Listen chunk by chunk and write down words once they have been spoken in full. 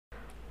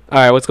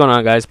Alright, what's going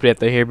on, guys?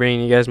 Prieto here,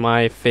 bringing you guys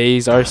my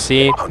Phase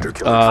RC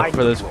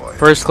for this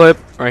first clip.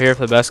 Right here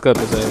for the best clip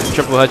is a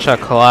triple headshot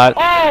collab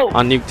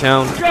on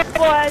Nuketown.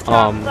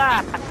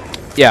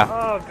 Yeah.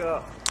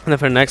 And then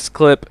for the next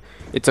clip,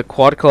 it's a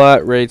quad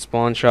collab raid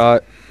spawn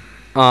shot.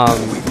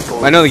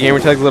 I know the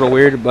gamer tag's a little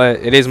weird, but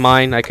it is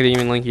mine. I could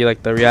even link you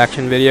like the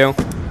reaction video.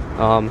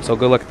 So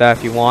go look at that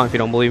if you want, if you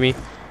don't believe me.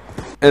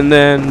 And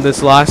then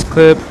this last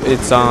clip,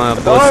 it's on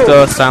a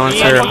Ballista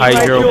Silencer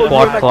Hydro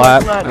Quad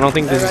Collab. I don't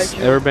think there's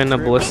ever been a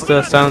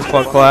Ballista Silencer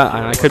Quad Collab.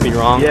 I could be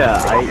wrong, but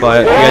if you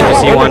guys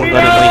just see one, go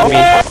ahead and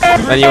link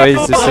me.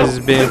 Anyways, this has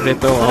been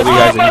Prieto. I hope you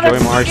guys enjoy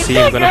my RC.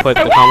 I'm gonna put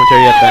the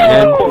commentary at the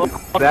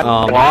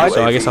end. So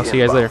I guess I'll see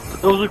you guys later.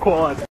 Those are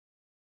quads.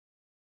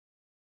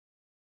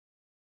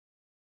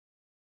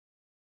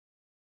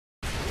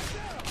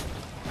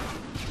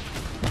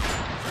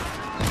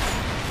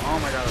 Oh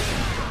my god.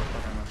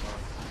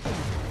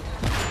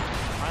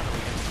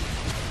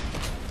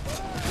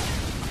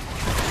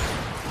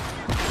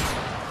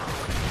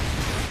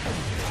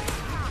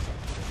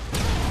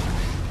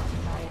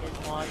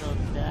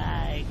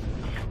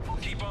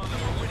 Keep on them,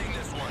 we're winning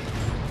this one.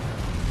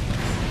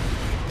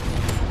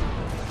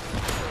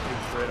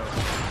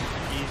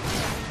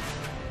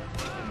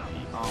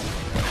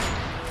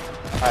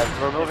 Alright,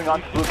 we're moving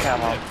on to blue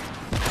camo.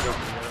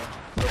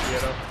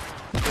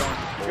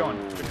 Keep going.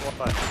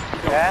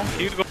 Yeah?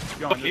 Keep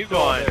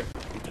going.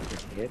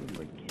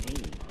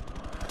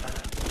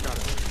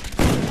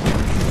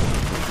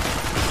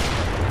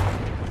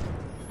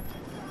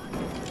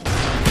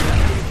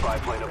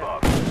 Plane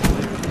above.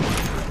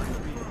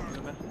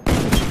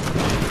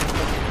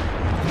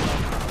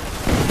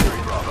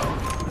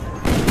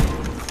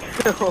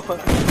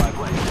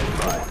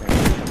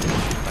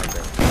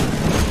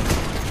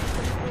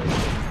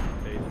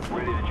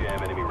 Ready to jam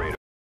enemy radar.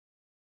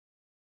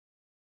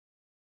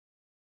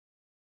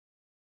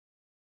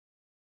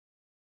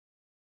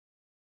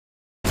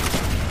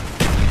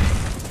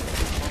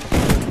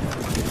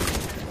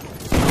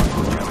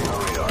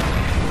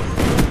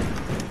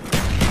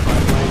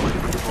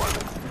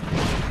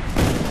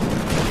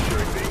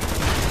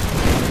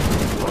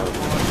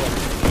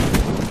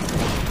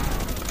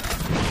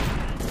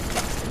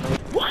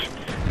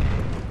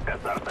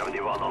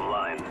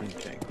 Online.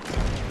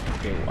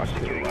 Okay, watch it.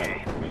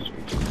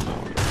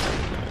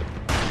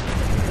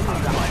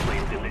 Flight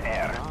lanes in the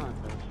air.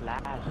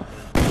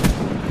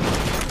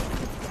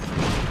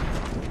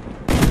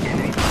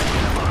 Enemy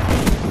plane above.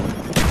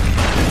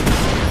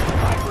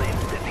 Flight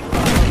lanes sending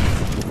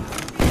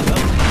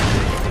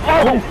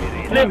Oh!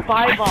 Flip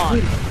 5 on!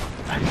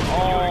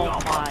 Oh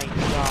my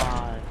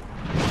god.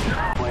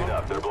 plane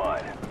up, they're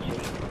blind.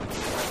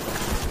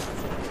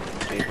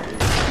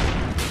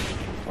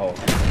 Oh.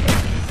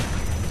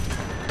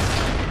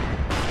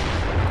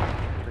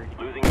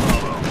 Losing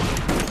Bravo.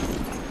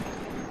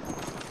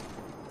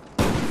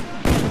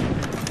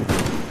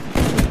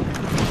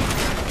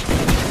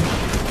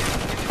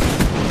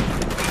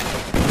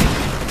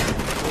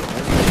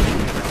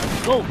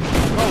 Go!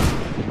 Go!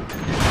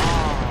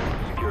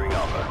 Securing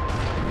Alpha.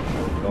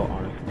 Go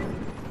on.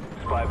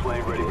 Spy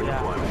plane ready for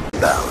deployment.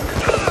 Bound.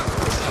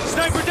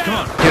 Sniper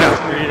down! Get out.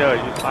 Prieto,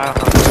 you file.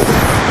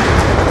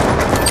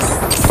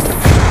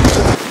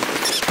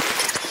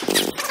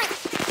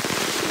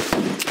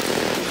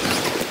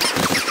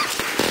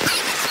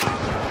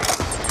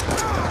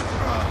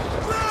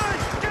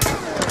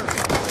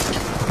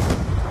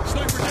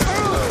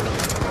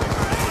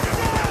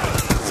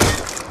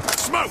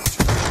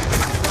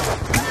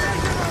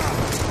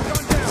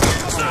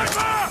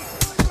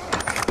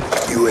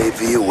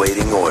 UAV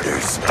awaiting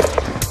orders.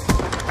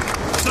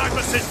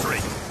 Sniper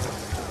sentry!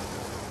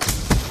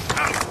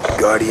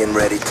 Guardian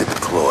ready to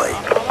deploy.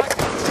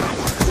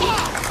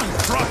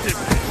 Dropped him!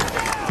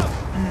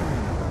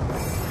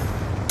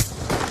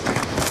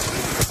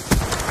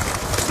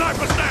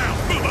 Sniper's down!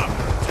 Move up!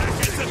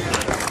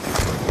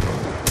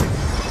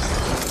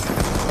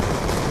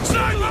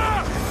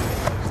 Sniper!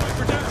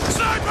 Sniper down!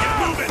 Sniper! Get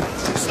moving!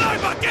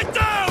 Sniper, get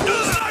down!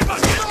 Sniper,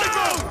 get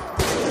down!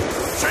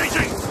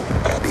 Changing!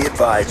 Be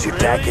advised, your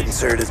TAC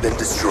insert has been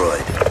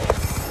destroyed.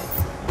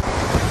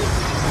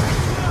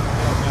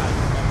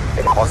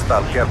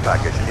 Hostile care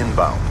package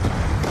inbound.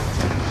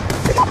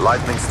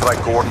 Lightning strike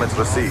coordinates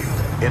received.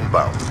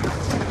 Inbound.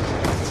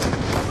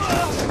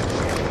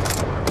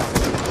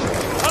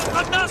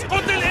 القناص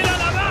قتل إلى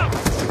الأمام!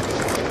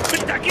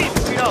 بالتأكيد!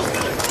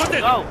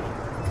 قتل! Go!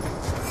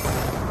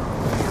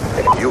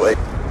 UA.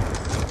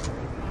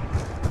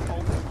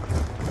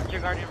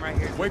 Your guardian right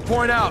here.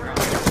 Waypoint out!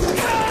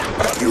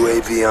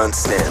 UAV on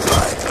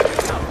standby.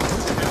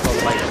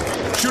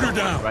 Shooter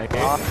down! Right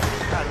here.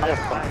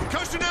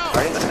 Cushion out!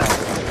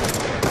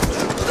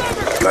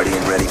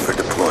 Guardian ready for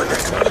deployment.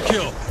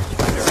 Kill!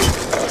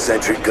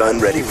 Sentry gun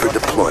ready for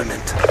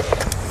deployment.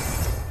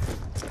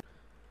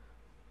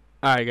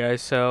 Alright,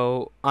 guys,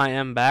 so I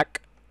am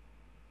back.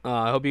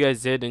 I hope you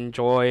guys did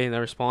enjoy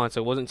the response.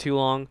 It wasn't too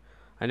long,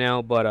 I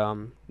know, but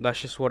that's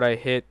just what I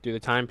hit through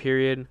the time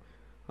period.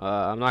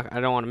 I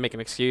don't want to make an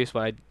excuse,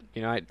 but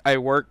I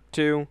work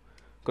too,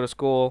 go to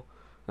school,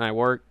 and I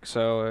work,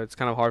 so it's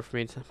kind of hard for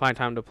me to find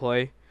time to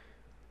play.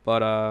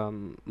 But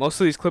most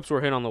of these clips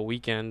were hit on the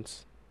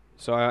weekends,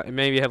 so I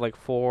maybe had like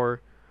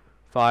 4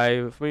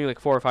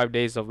 or 5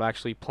 days of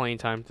actually playing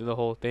time through the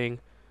whole thing.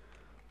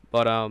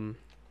 But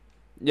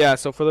yeah.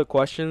 So for the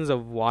questions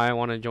of why I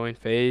want to join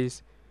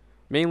FaZe,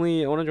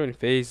 mainly I want to join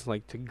FaZe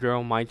like to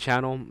grow my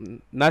channel.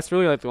 And that's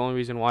really like the only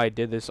reason why I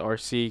did this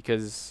RC,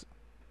 because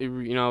it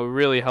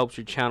really helps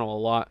your channel a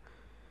lot.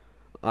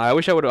 I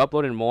wish I would have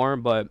uploaded more,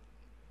 but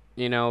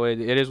it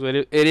is what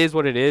it is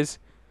what it is.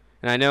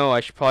 And I know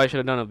probably should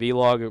have done a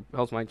vlog. It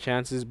helps my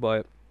chances,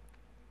 but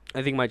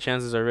I think my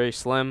chances are very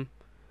slim.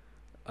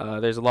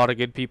 There's a lot of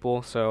good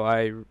people, so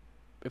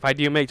if I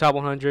do make top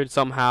 100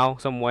 somehow,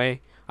 some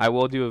way, I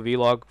will do a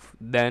vlog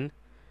then.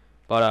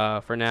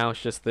 But for now,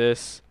 it's just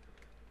this.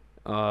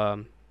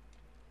 So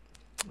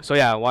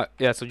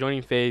yeah, so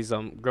joining FaZe,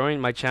 growing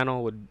my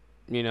channel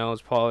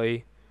is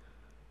probably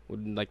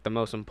like the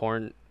most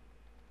important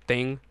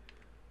thing.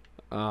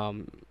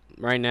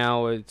 Right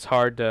now, it's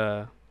hard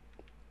to.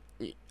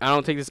 I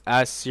don't take this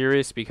as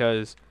serious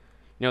because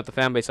with the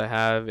fan base I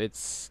have,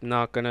 it's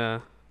not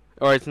gonna,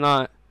 or it's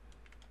not.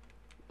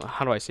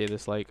 How do I say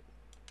this? Like,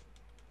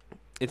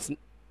 it's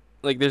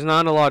like there's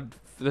not a lot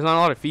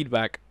of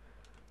feedback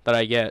that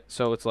I get,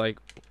 so it's like,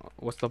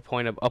 what's the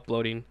point of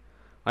uploading?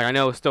 Like, I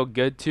know it's still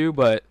good too,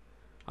 but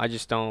I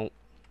just don't.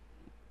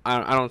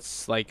 I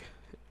don't like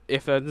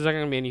if there's not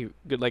gonna be any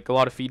good, like a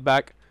lot of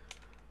feedback.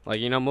 Like,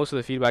 most of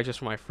the feedback just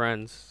from my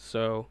friends,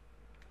 so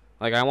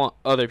like I want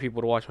other people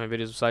to watch my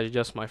videos besides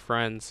just my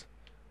friends.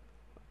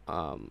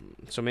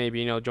 So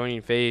maybe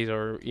joining FaZe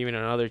or even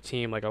another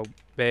team like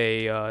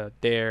Obey,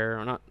 Dare,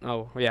 or not.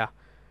 Oh yeah,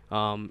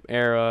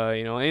 Era.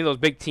 Any of those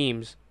big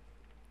teams.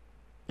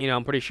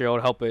 I'm pretty sure it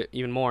would help it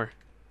even more.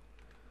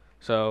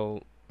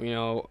 So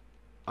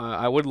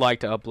I would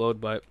like to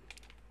upload, but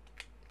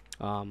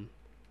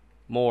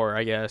more,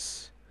 I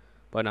guess.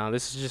 But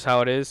this is just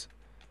how it is.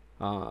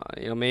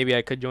 Maybe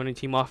I could join a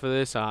team off of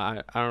this.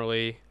 I don't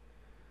really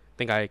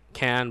think I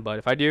can, but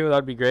if I do,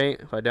 that'd be great.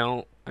 If I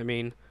don't, I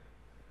mean,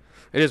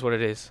 it is what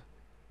it is.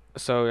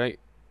 So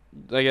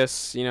I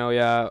guess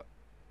yeah,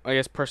 I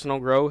guess personal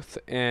growth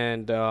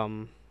and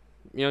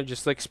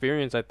just the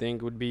experience, I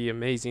think, would be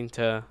amazing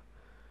to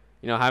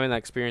having that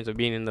experience of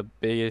being in the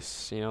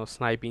biggest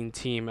sniping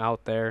team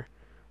out there,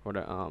 or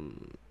to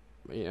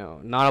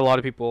not a lot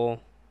of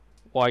people.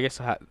 Well, I guess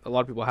a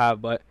lot of people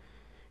have, but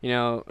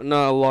not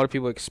a lot of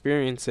people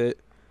experience it,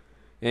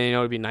 and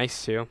it'd be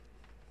nice to.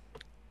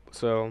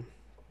 So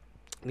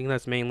I think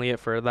that's mainly it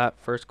for that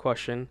first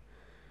question.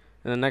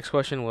 And the next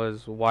question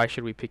was, why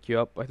should we pick you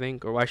up? I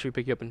think, or why should we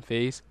pick you up in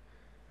FaZe?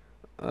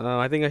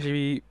 I think I should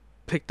be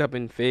picked up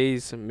in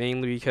FaZe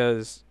mainly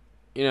because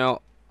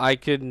I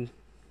could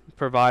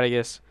provide, I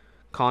guess,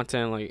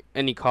 content like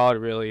any COD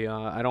really.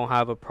 I don't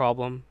have a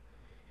problem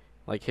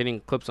like hitting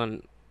clips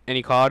on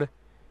any COD.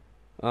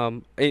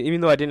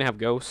 Even though I didn't have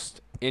Ghost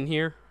in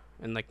here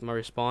and like my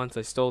response,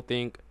 I still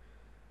think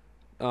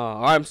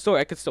I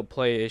could still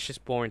play. It's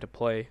just boring to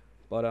play,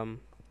 but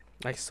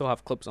I still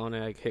have clips on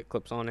it. I hit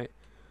clips on it,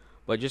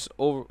 but just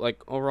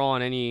overall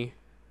in any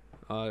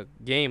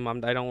game,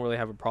 I don't really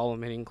have a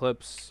problem hitting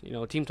clips.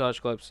 Team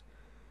touch clips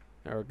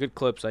or good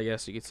clips, I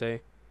guess you could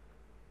say.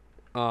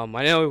 I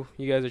know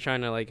you guys are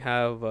trying to like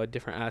have a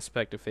different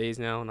aspect of FaZe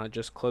now, not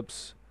just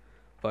clips,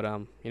 but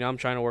I'm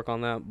trying to work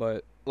on that.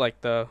 But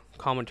like the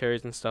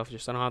commentaries and stuff,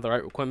 just I don't have the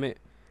right equipment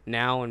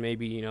now, and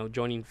maybe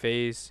joining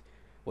FaZe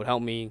would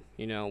help me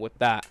with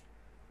that.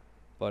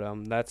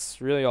 But that's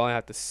really all I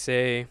have to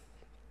say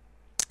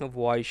of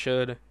why you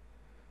should.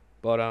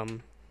 But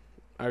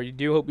I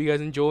do hope you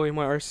guys enjoy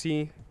my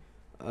RC.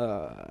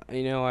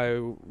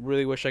 I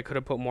really wish I could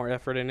have put more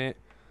effort in it,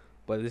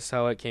 but this is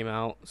how it came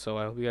out. So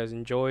I hope you guys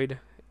enjoyed,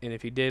 and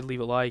if you did,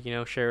 leave a like,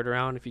 share it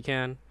around if you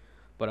can.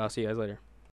 But I'll see you guys later.